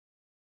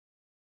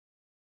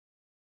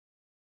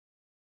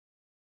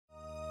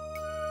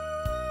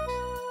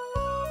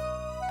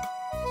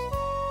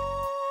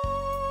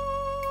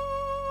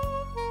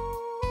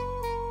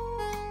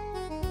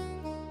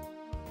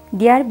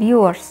Dear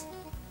viewers,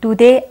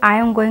 today I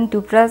am going to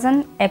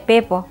present a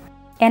paper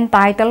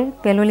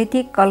entitled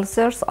Palaeolithic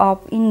Cultures of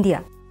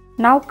India.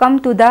 Now come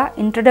to the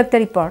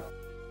introductory part.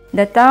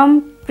 The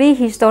term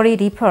prehistory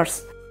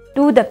refers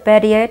to the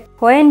period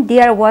when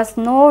there was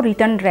no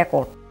written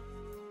record.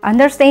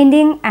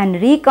 Understanding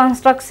and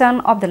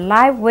reconstruction of the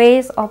life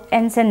ways of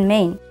ancient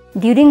men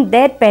during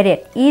that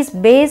period is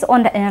based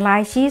on the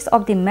analysis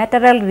of the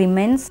material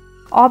remains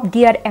of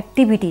their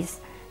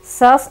activities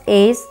such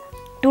as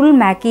tool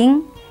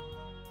making,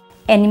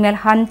 animal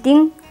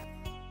hunting,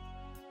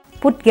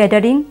 food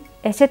gathering,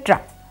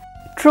 etc.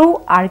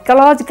 through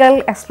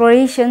archaeological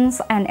explorations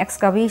and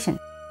excavation.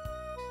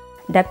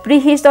 The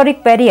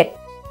prehistoric period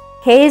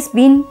has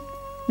been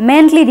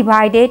mainly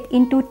divided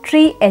into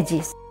three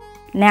ages,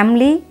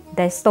 namely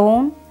the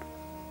stone,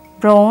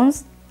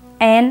 bronze,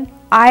 and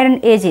iron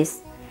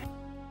ages,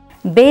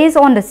 based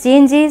on the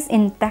changes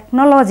in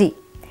technology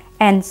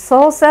and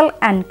social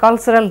and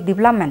cultural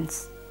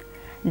developments.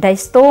 The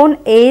Stone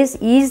Age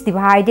is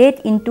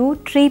divided into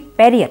three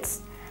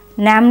periods,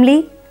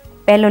 namely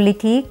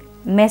Paleolithic,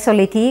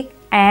 Mesolithic,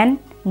 and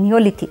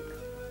Neolithic.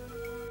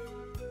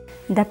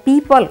 The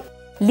people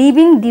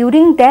living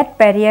during that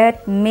period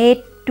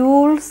made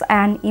tools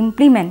and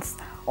implements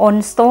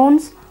on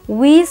stones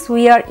which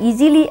were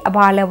easily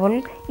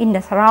available in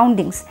the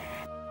surroundings,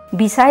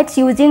 besides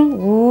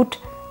using wood,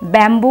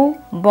 bamboo,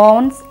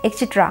 bones,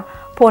 etc.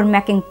 for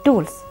making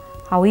tools.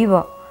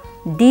 However,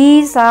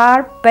 these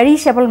are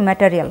perishable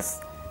materials.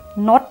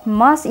 Not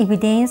much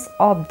evidence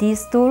of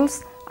these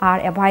tools are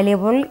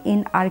available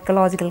in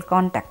archaeological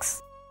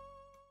contexts.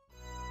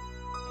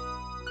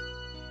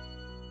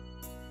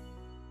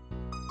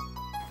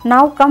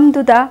 Now come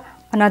to the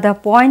another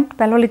point,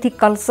 Paleolithic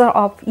culture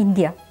of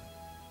India.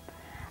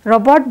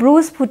 Robert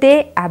Bruce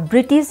Foote, a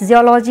British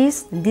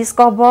geologist,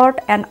 discovered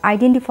and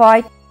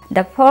identified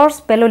the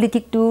first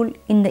Paleolithic tool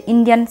in the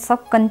Indian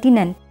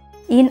subcontinent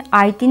in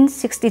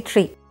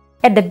 1863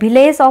 at the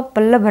village of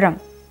Pallavaram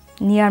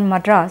near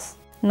Madras,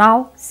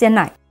 now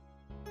Chennai,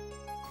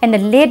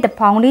 and laid the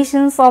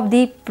foundations of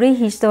the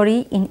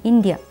prehistory in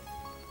India.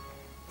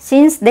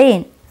 Since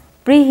then,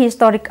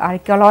 prehistoric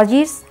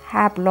archaeologists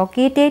have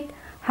located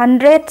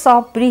hundreds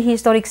of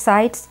prehistoric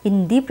sites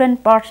in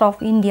different parts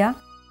of India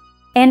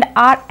and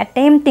are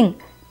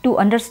attempting to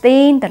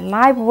understand the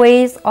life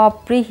ways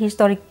of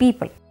prehistoric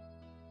people.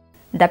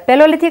 The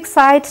Paleolithic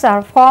sites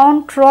are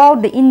found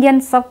throughout the Indian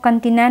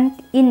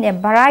subcontinent in a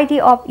variety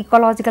of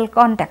ecological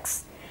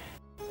contexts,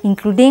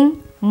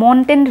 including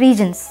mountain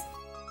regions,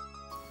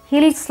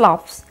 hill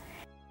slopes,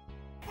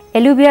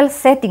 alluvial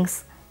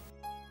settings,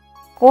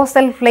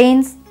 coastal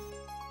plains,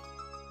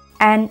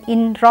 and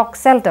in rock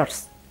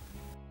shelters.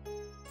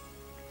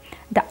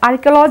 The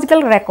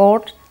archaeological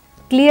record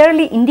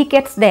clearly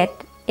indicates that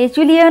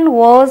Acheulean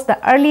was the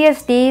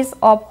earliest stage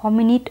of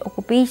hominid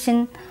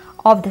occupation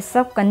of the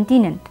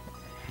subcontinent.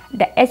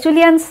 The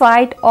Acheulean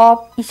site of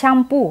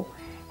Ishampur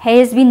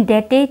has been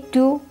dated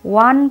to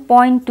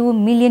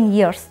 1.2 million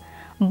years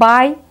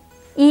by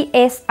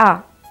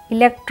ESR,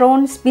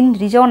 electron spin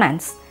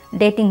resonance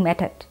dating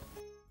method.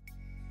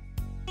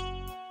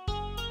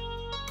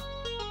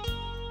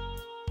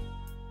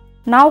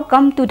 Now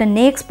come to the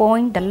next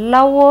point, the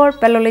Lower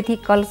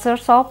Paleolithic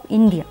cultures of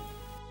India.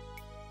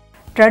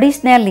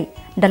 Traditionally,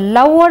 the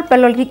Lower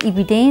Paleolithic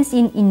evidence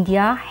in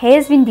India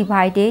has been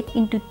divided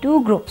into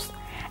two groups,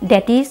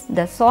 that is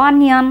the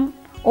Saonian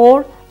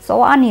or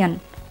Saonian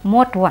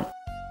Mode 1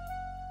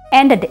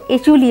 and the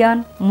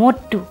Acheulean Mode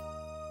 2,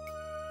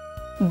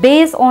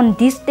 based on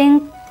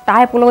distinct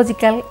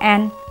typological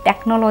and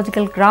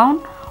technological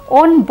ground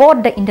on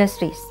both the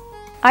industries.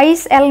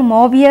 Ice L.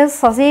 Mobius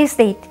suggests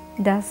that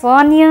the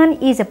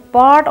Saonian is a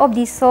part of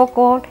the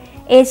so-called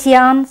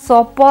Asian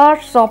Super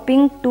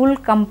Shopping Tool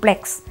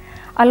Complex,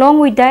 along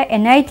with the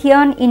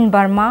Enithian in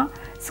Burma,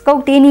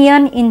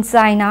 Scoutanian in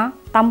China,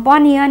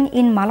 Tampanian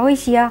in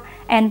Malaysia,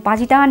 and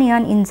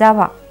Pajitanian in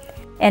Java,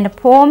 and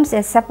forms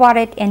a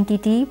separate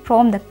entity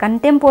from the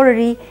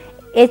contemporary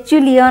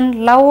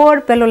Acheulean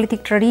Lower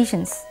Paleolithic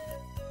traditions.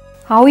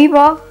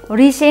 However,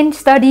 recent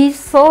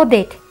studies show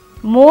that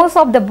most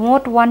of the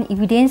Mode 1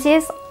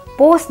 evidences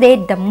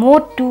postdate the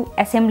Mode 2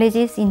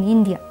 assemblages in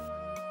India.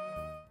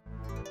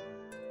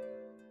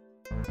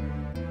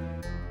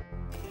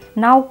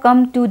 Now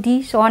come to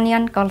the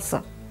Saonian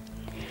culture.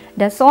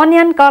 The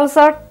Saonian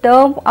culture,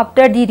 termed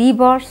after the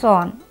river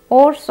Saon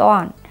or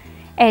Soan,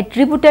 a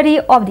tributary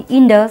of the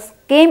Indus,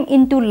 came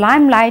into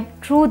limelight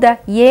through the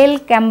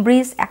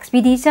Yale-Cambridge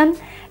expedition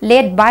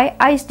led by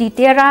H. D.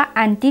 Terra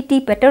and T.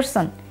 T.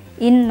 Patterson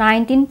in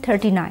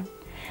 1939.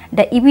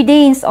 The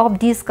evidence of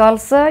this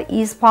culture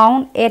is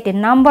found at a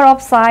number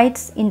of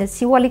sites in the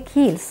Shivalik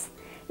Hills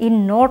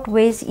in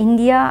northwest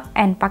India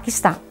and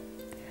Pakistan.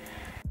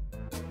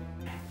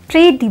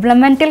 Three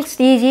developmental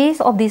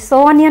stages of the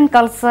Saonian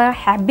culture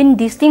have been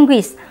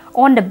distinguished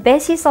on the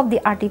basis of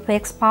the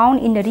artifacts found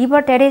in the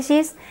river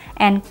terraces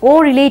and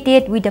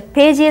correlated with the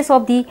phases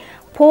of the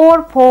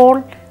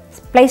fourfold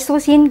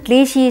Pleistocene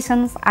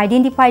glaciations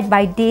identified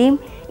by them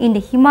in the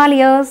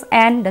Himalayas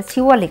and the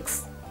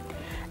Shivaliks.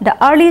 The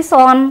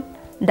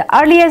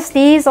earliest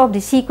stage of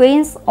the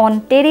sequence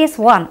on Terrace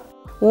 1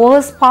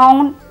 was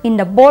found in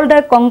the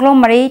boulder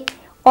conglomerate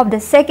of the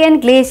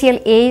second glacial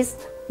age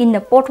in the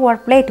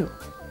Potwar Plateau.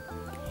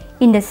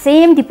 In the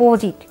same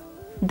deposit,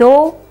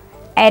 though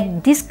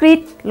at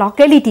discrete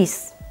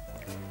localities,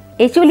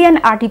 Acheulean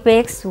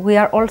artifacts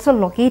were also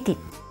located.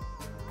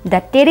 The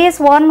Terrace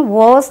 1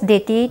 was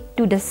dated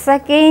to the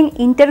second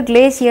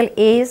interglacial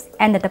age,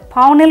 and the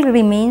faunal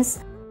remains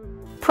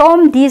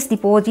from this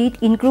deposit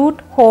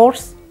include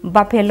horse,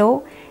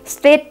 buffalo,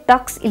 straight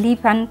tusk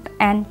elephant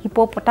and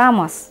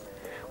hippopotamus,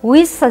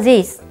 which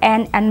suggests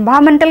an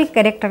environmental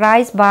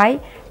characterized by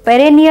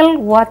perennial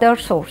water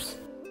source,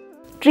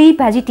 tree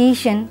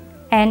vegetation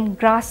and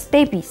grass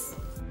steppes.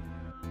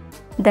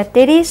 The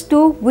Terrace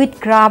 2 with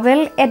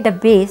gravel at the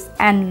base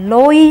and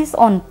loess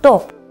on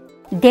top,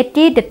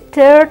 dated the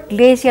third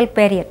glacial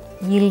period,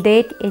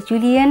 yielded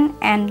Acheulean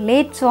and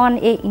late Zone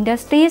A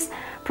industries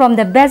from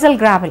the basal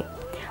gravel,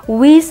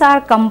 which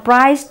are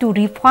comprised to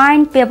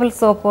refined pebble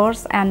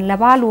showers and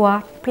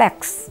Levallois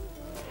flakes.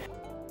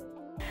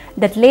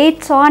 The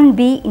late Zone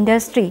B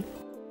industry,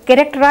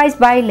 characterized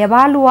by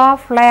Levallois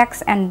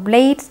flakes and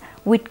blades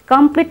with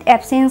complete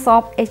absence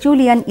of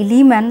Acheulean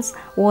elements,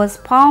 was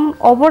found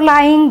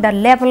overlying the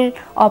level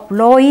of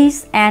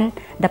loess and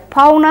the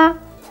fauna,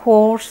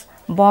 horse,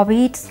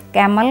 bobbies,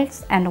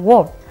 camels and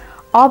wolf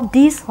of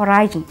this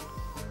horizon.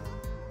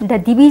 The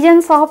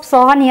divisions of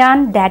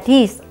Sohanian, that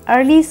is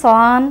early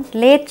Sohan,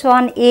 late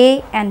Sohan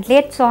A and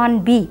late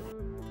Sohan B,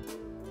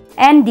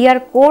 and their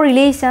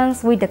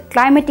correlations with the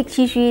climatic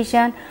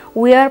situation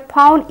were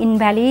found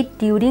invalid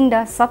during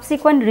the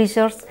subsequent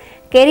research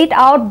carried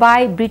out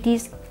by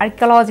British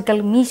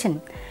archaeological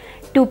mission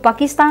to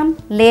Pakistan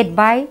led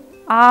by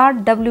R.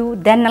 W.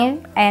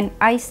 Dennell and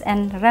Ice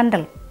and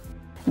Randall.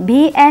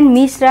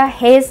 Vidya-mitra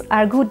has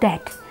argued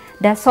that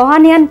the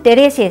Sohanian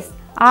terraces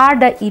are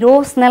the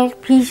erosional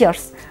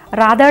features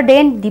rather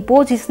than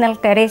depositional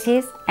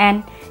terraces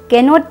and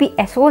cannot be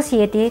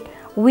associated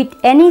with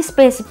any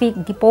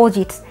specific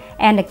deposits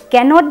and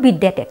cannot be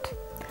dated.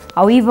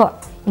 However,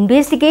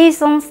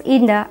 investigations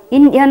in the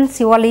Indian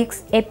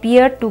Siwaliks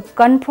appear to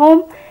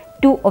conform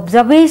to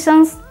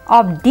observations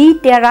of D.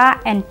 Terra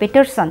and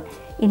Peterson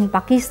in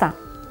Pakistan.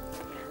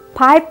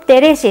 5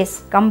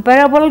 terraces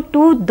comparable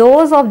to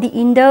those of the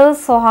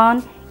Indus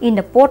Sohan in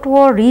the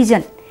Potwar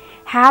region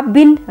have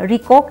been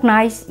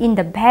recognized in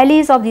the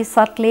valleys of the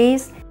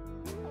Satluj,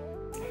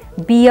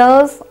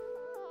 Beas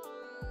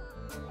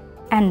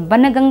and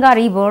Banaganga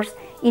rivers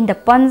in the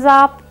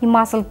Punjab,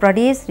 Himachal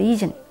Pradesh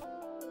region.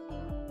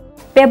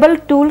 Pebble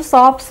tools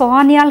of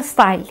Sohanial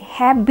style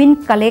have been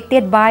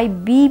collected by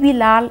B. B.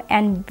 Lal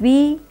and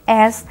B.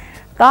 S.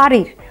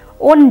 Karir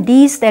on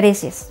these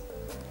terraces.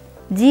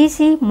 G.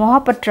 C.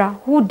 Mohapatra,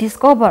 who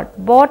discovered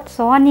both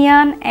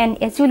Sohanian and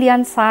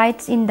Acheulean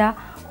sites in the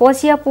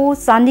Hoshiarpur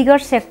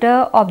Chandigarh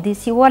sector of the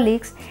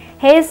Siwaliks,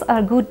 has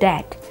argued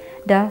that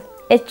the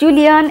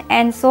Acheulean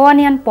and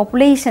Sohanian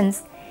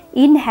populations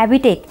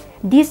inhabited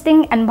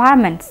distinct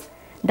environments,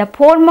 the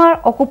former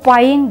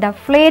occupying the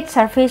flat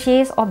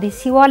surfaces of the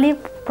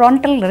Siwalik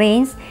frontal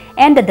range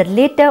and the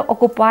latter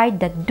occupied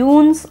the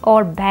dunes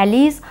or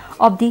valleys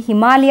of the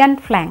Himalayan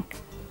flank.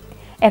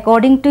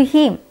 According to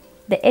him,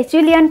 the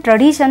Acheulean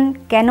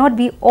tradition cannot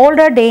be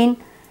older than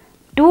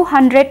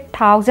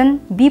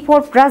 200,000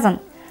 before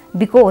present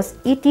because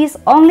it is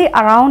only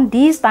around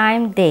this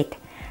time that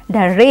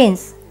the range,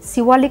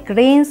 Siwalik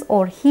range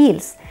or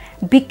hills,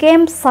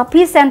 became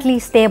sufficiently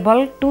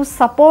stable to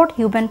support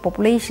human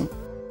population.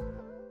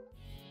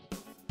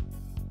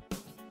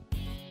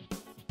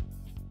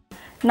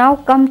 Now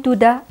come to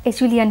the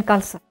Acheulean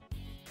culture.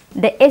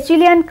 The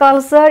Acheulean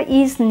culture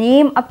is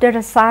named after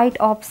the site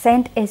of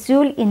Saint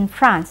Acheul in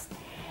France.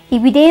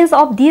 Evidence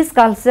of this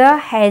culture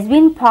has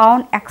been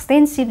found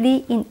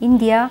extensively in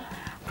India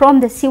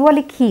from the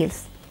Siwalik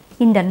hills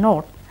in the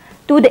north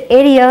to the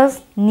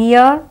areas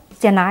near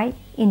Chennai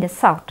in the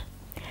south.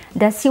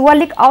 The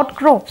Siwalik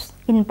outcrops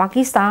in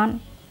Pakistan,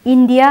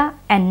 India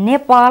and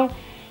Nepal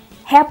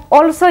have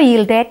also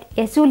yielded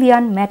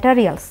Acheulean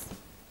materials.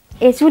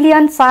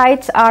 Acheulean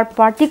sites are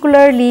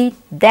particularly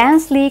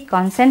densely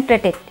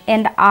concentrated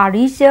and are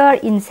richer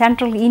in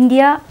central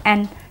India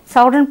and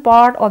southern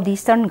part of the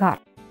Eastern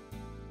Ghats.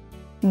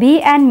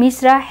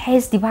 Vidya-mitra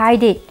has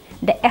divided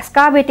the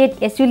excavated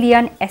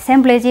Acheulean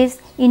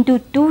assemblages into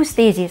 2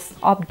 stages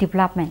of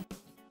development,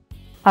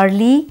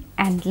 early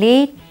and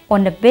late,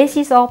 on the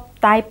basis of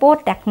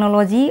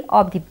typotechnology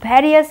of the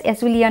various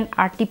Acheulean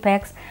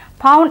artifacts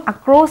found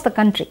across the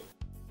country.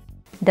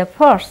 The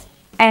first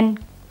and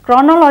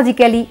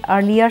chronologically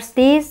earlier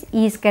stage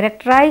is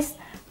characterized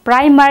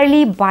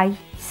primarily by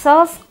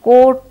such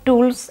core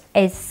tools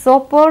as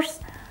soppers,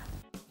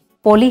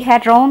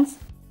 polyhedrons,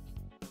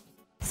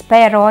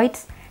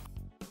 spheroids,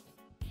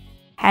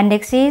 hand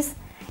axes,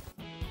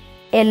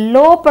 a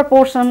low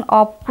proportion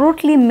of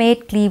crudely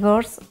made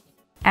cleavers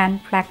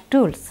and flag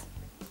tools,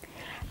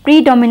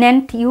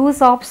 predominant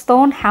use of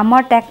stone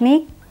hammer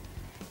technique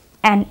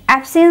and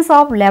absence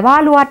of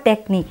Levallois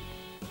technique,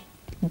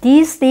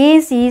 This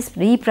stage is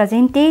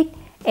represented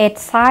at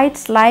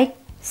sites like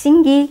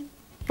Singhi,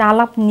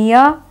 Tilak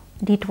near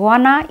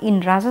Vidya-mitra in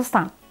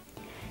Rajasthan,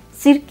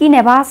 Sirki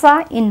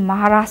in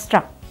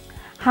Maharashtra,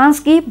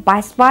 Hanski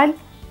Baiswal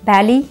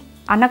Valley,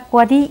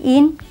 Anakwadi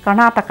in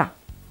Karnataka,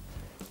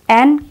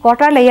 and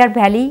Kottalayer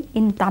Valley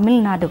in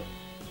Tamil Nadu.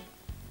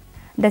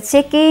 The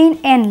second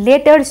and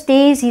later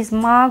stage is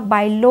marked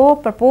by low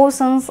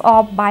proportions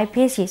of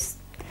bifaces,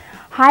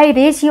 high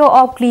ratio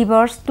of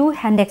cleavers to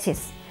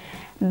handexes,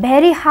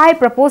 very high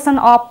proportion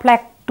of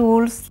flat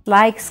tools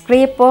like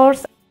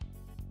scrapers,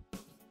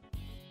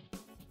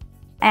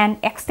 and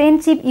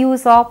extensive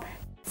use of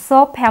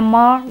soft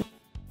hammer,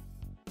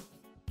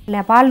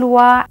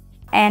 levallois,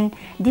 and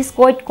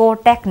discoid core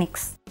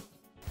techniques.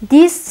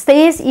 This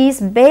stage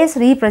is best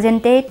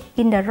represented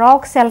in the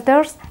rock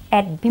shelters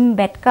at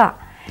Vidya-mitra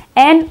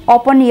and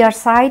open-air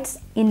sites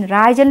in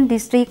Rajan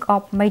district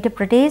of Madhya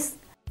Pradesh,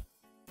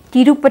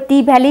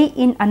 Tirupati Valley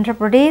in Andhra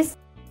Pradesh,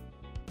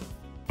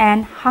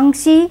 and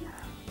Hansi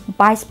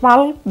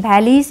Baiswal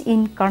valleys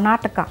in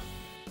Karnataka.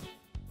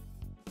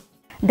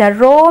 The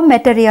raw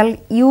material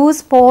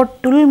used for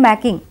tool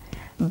making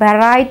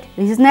varied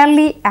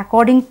regionally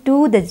according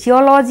to the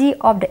geology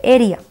of the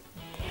area.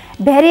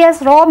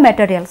 Various raw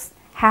materials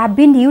have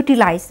been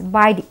utilized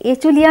by the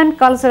Acheulean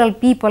cultural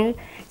people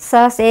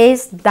such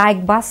as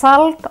dike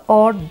basalt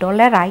or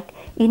dolerite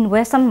in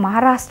western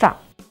Maharashtra,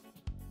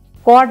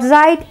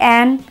 quartzite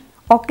and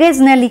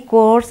occasionally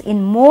quartz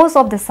in most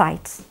of the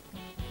sites,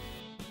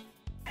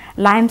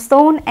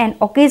 limestone and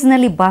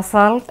occasionally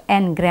basalt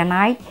and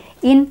granite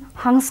in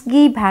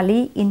Hanski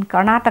Valley in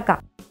Karnataka,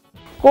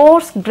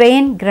 coarse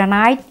grain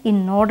granite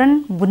in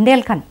northern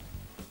Bundelkhand.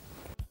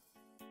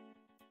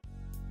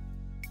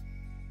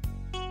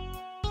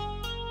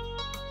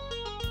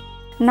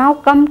 Now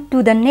come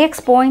to the next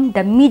point,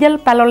 the Middle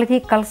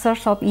Paleolithic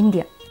cultures of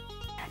India.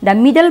 The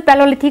Middle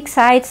Paleolithic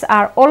sites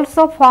are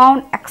also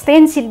found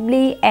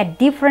extensively at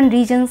different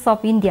regions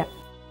of India.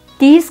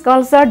 These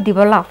cultures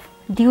developed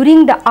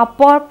during the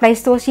Upper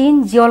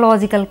Pleistocene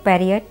geological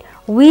period,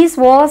 which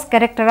was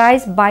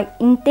characterized by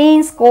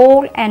intense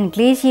cold and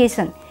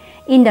glaciation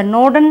in the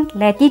northern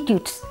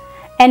latitudes,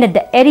 and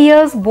the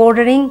areas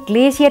bordering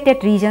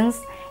glaciated regions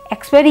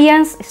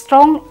experienced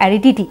strong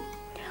aridity,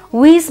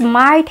 which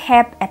might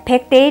have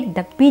affected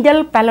the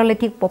Middle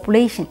Paleolithic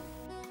population.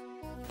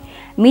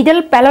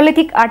 Middle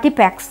Paleolithic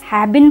artifacts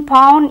have been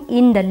found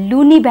in the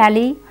Luni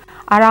Valley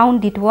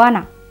around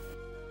Vidya-mitra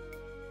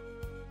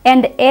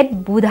and at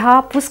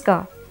Budha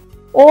Pushkar,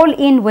 all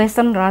in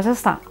western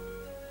Rajasthan.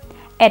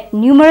 At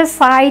numerous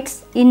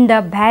sites in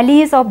the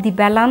valleys of the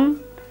Balan,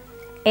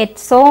 at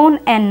Son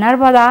and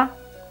Narmada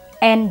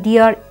and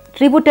their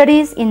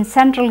tributaries in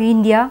central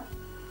India,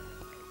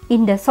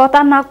 in the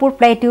Chotanagpur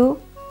Plateau,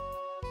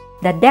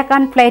 the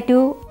Deccan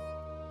Plateau,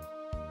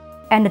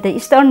 and the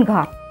Eastern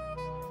Ghat.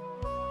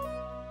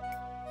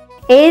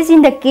 As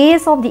in the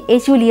case of the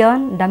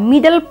Acheulean, the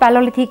Middle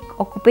Paleolithic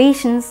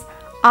occupations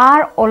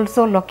are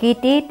also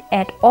located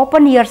at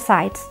open-air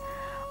sites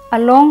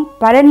along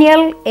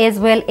perennial as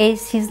well as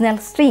seasonal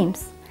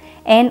streams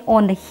and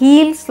on the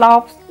hill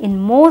slopes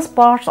in most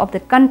parts of the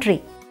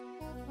country,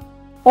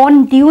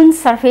 on dune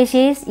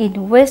surfaces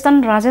in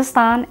western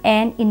Rajasthan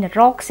and in the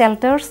rock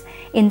shelters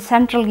in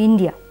central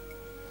India.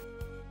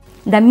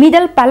 The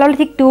Middle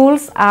Paleolithic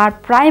tools are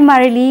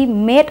primarily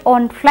made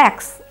on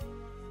flax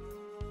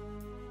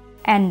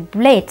and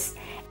blades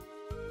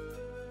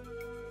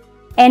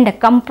and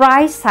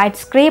comprise side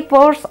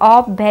scrapers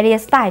of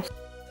various types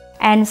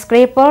and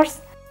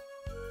scrapers,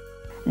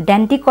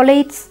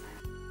 denticulates,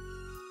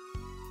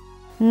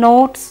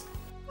 notes,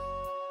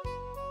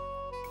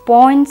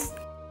 points,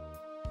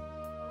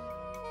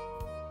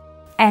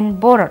 and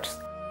borers.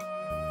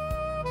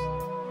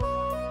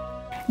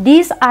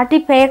 These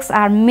artifacts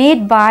are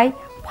made by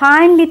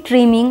finely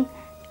trimming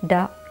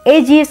the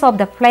edges of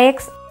the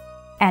flax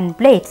and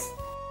blades.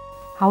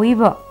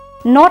 However,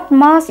 not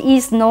much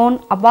is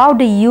known about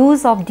the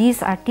use of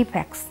these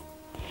artifacts.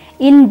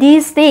 In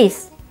these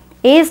days,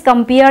 as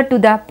compared to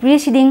the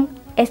preceding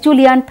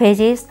Acheulean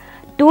phases,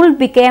 tools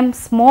became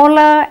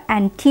smaller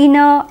and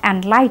thinner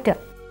and lighter.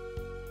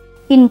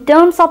 In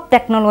terms of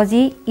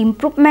technology,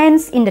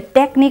 improvements in the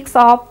techniques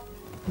of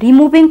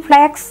removing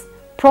flax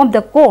from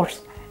the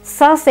cores,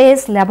 such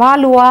as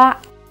levallois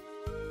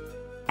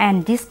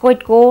and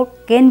discoid core,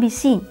 can be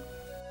seen.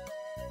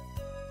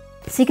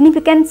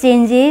 Significant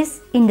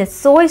changes in the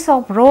choice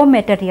of raw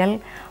material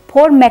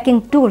for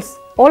making tools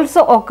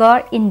also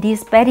occur in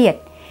this period,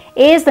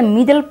 as the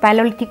Middle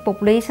Paleolithic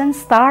population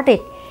started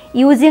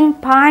using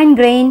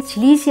fine-grained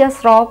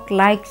siliceous rock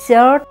like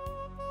chert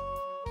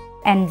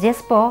and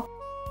jasper,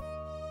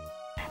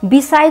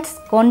 besides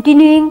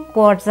continuing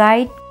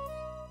quartzite,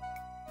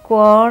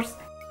 quartz,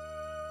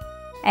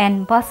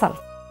 and basalt.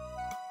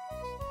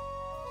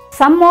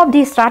 Some of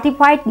the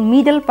stratified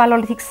Middle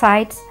Paleolithic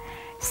sites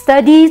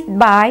studied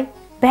by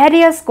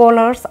various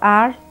scholars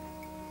are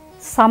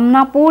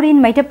Samnapur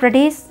in Madhya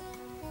Pradesh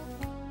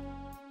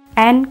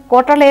and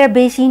Kottalayer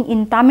Basin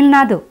in Tamil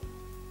Nadu,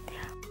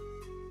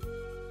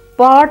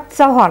 Port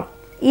Chauhal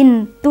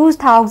in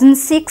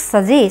 2006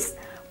 suggests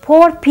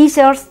 4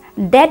 features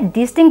that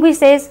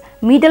distinguishes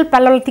Middle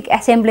Paleolithic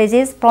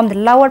assemblages from the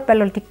Lower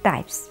Paleolithic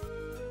types.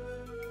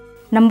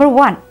 Number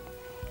 1.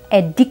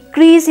 A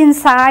decrease in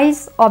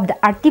size of the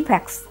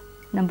artifacts.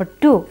 Number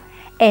 2.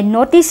 A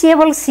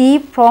noticeable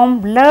shift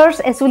from large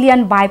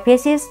Acheulean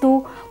bifaces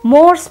to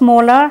more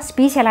smaller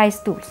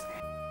specialized tools.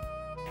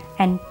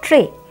 And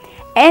 3.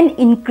 An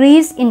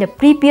increase in the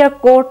prepare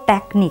core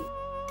technique.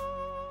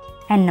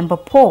 And number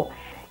 4.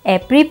 A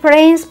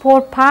preference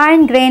for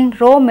fine-grained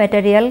raw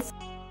materials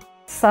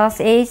such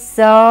as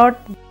chert,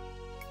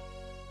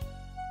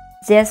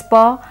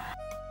 jasper,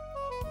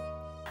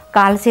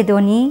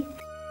 chalcedony,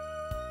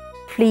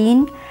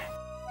 flint,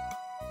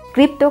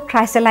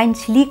 cryptocrystalline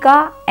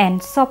silica,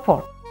 and so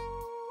forth.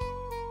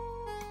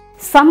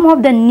 Some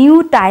of the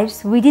new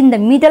types within the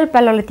Middle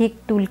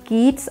Paleolithic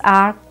toolkits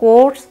are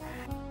quartz,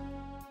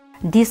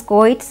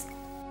 discoids,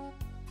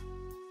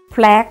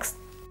 flax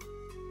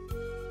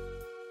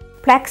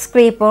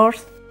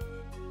scrapers,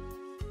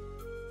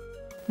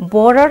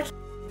 borers,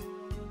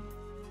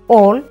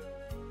 awl,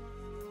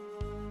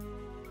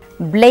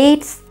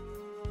 blades,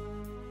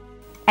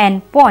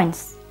 and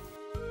points.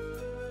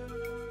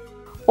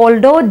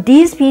 Although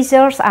these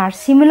features are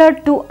similar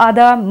to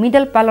other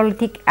Middle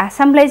Paleolithic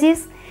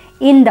assemblages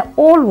in the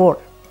Old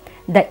World,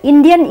 the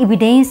Indian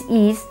evidence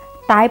is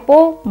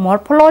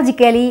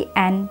typomorphologically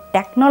and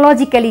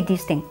technologically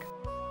distinct.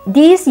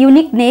 This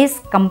uniqueness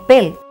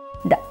compelled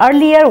the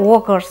earlier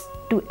workers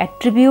to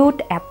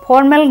attribute a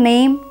formal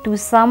name to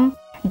some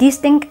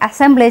distinct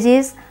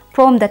assemblages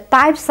from the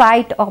type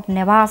site of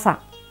Nevasa,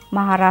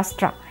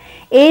 Maharashtra,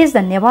 as the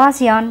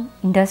Nevasian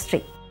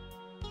industry.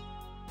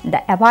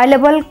 The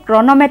available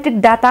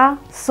chronometric data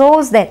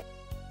shows that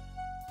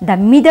the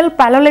Middle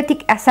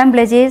Paleolithic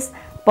assemblages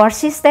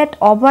persisted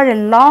over a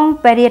long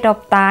period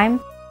of time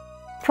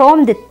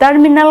from the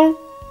terminal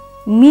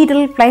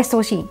Middle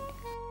Pleistocene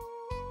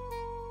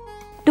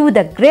to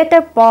the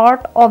greater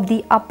part of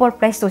the Upper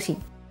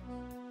Pleistocene.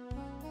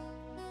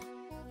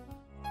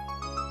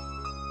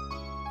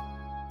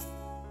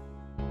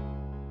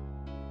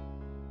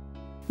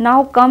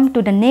 Now come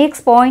to the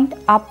next point,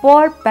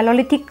 Upper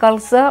Paleolithic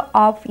culture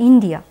of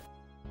India.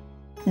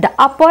 The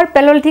Upper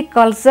Paleolithic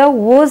culture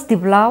was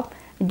developed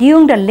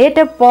during the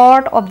later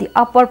part of the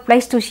Upper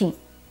Pleistocene.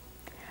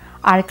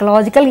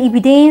 Archaeological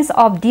evidence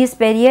of this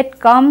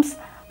period comes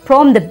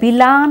from the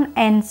Bilan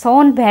and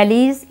Son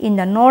valleys in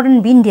the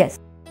northern Vindhyas,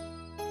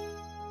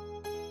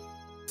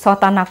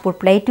 Chotanagpur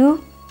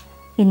Plateau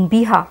in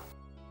Bihar,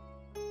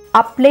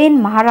 upland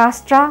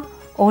Maharashtra,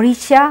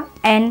 Orissa,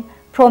 and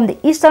from the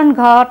Eastern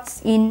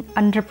Ghats in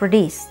Andhra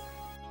Pradesh.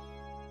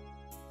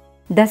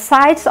 The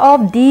sites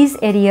of these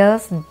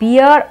areas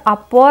bear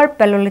Upper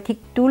Paleolithic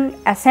tool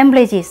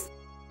assemblages,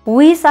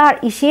 which are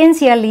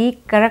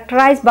essentially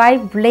characterized by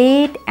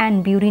blade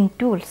and burin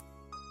tools,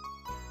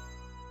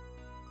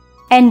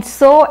 and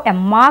show a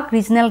marked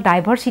regional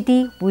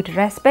diversity with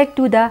respect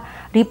to the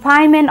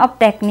refinement of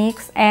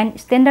techniques and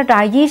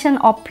standardization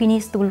of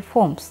finished tool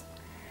forms.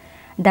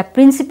 The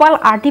principal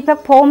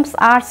artifact forms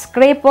are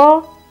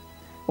scraper,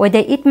 whether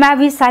it may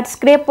be side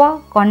scraper,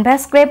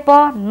 convex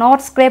scraper,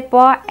 knot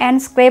scraper, end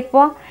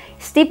scraper,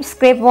 stiff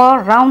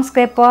scraper, round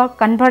scraper,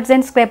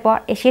 convergent scraper,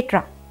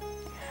 etc.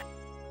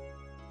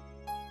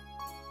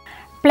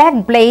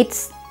 Plaque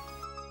blades,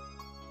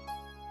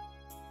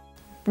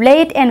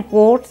 blade and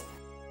quartz,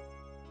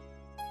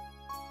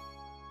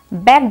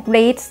 back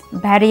blades,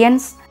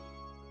 variants,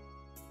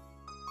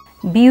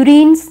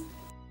 burins,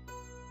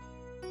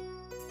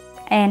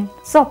 and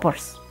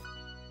soppers.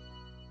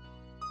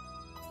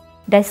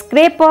 The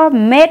scraper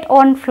made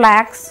on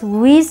flax,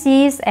 which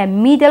is a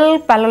Middle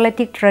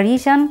Paleolithic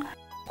tradition,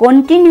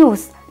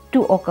 continues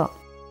to occur.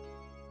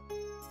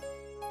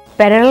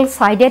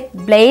 Parallel-sided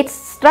blades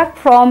struck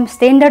from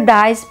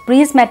standardized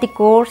prismatic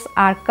cores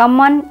are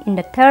common in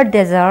the Third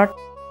Desert,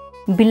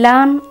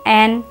 Bilan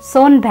and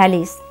Son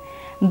valleys,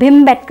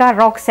 Bhimbetka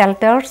rock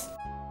shelters,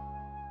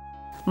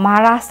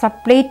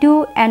 Maharashtra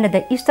Plateau and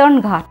the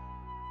Eastern Ghats.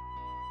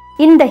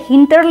 In the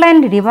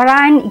hinterland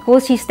riverine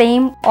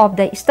ecosystem of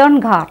the Eastern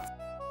Ghats,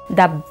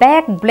 the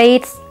back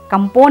blades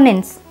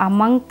components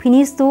among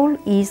finished tool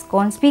is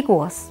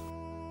conspicuous.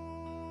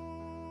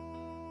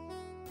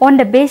 On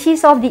the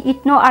basis of the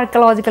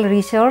ethno-archaeological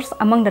research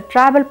among the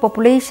tribal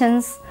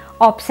populations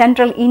of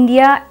central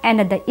India and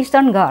the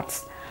Eastern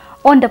Ghats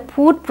on the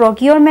food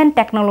procurement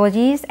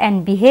technologies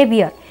and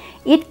behavior,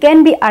 it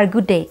can be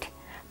argued that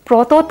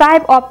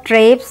prototype of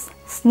traps,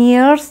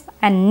 snares,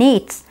 and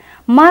nets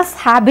must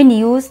have been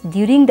used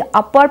during the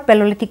Upper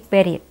Paleolithic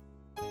period.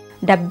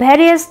 The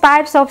various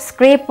types of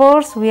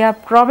scrapers were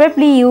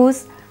probably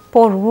used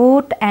for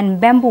wood and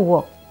bamboo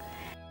work.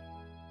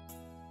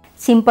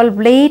 Simple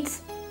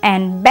blades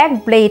and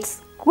back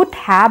blades could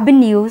have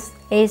been used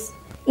as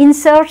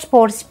inserts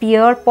for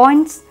spear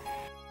points,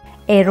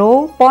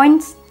 arrow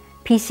points,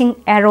 fishing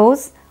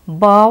arrows,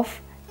 bow,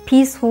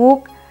 fish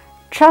hook,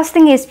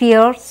 thrusting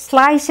spears,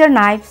 slicer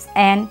knives,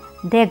 and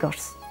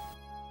daggers.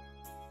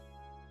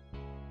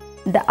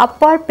 The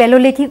Upper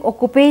Paleolithic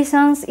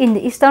occupations in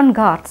the Eastern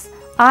Ghats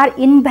are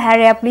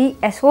invariably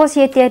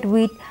associated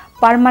with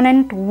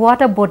permanent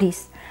water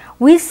bodies,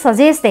 which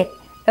suggests that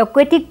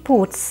aquatic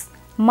foods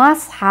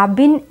must have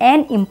been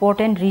an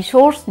important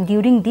resource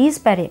during this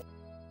period.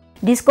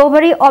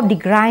 Discovery of the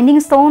grinding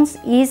stones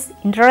is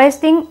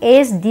interesting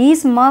as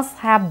these must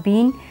have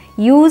been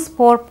used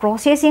for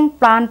processing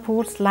plant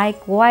foods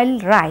like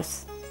wild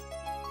rice.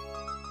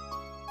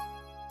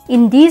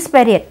 In this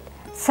period,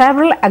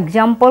 several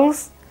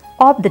examples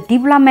of the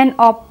development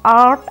of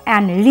art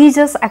and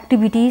religious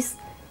activities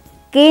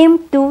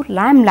came to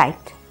limelight.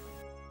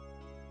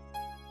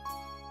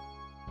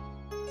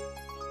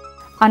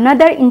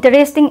 Another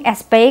interesting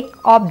aspect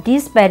of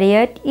this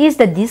period is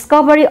the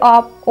discovery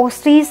of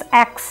ostrich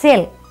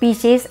egg-shell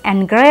pieces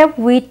engraved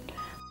with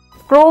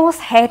cross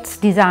heads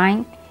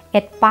design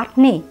at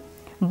Patna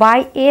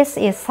by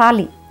S.A.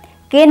 Sali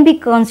can be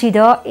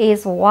considered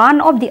as one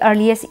of the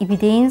earliest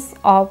evidence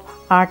of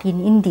art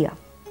in India.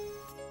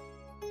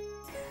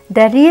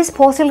 There is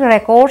fossil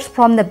records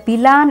from the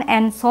Bilan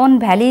and Son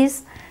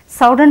valleys,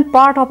 southern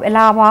part of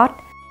Allahabad,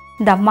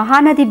 the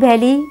Mahanadi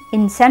Valley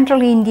in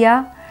central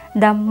India,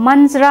 the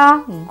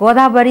Manjra,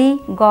 Godavari,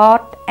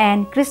 Ghat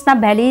and Krishna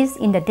valleys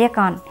in the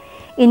Deccan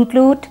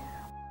include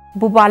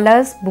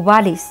Bubalas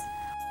bubalis,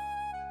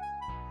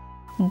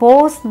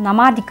 Bos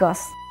namadicus,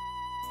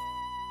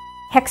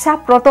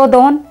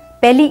 Hexaprotodon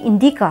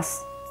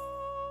paleindicus,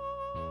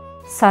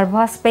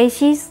 Sarva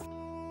species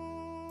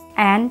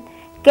and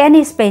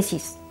Cani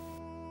species.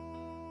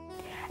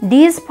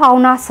 These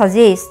fauna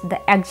suggest the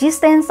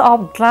existence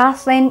of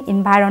grassland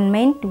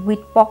environment with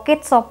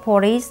pockets of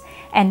forest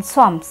and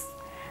swamps.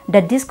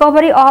 The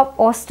discovery of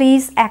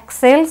ostrich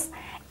egg-shells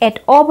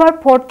at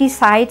over 40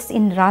 sites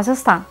in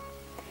Rajasthan,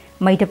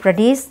 Madhya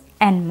Pradesh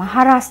and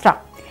Maharashtra,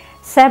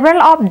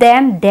 several of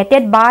them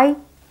dated by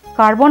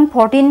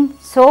carbon-14,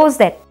 shows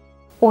that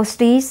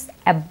ostrich,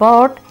 a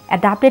bird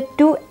adapted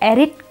to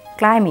arid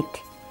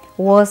climate,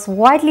 was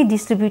widely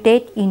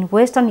distributed in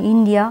western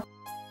India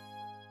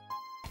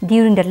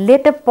during the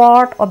later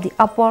part of the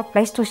Upper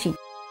Pleistocene.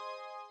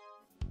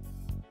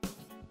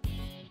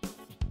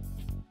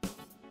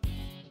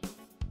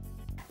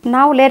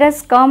 Now let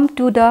us come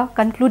to the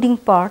concluding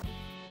part.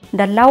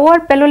 The Lower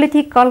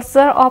Paleolithic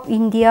culture of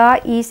India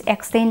is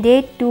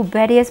extended to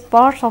various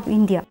parts of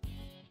India.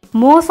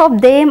 Most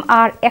of them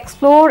are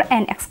explored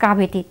and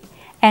excavated,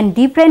 and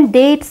different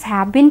dates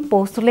have been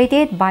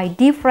postulated by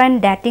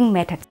different dating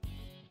methods.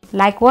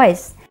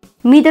 Likewise,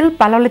 Middle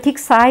Paleolithic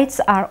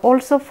sites are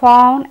also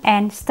found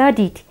and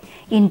studied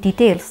in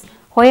details,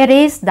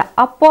 whereas the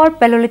Upper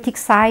Paleolithic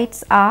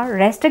sites are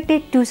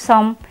restricted to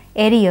some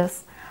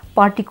areas,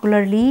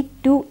 particularly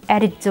to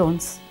arid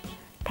zones.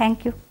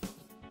 Thank you.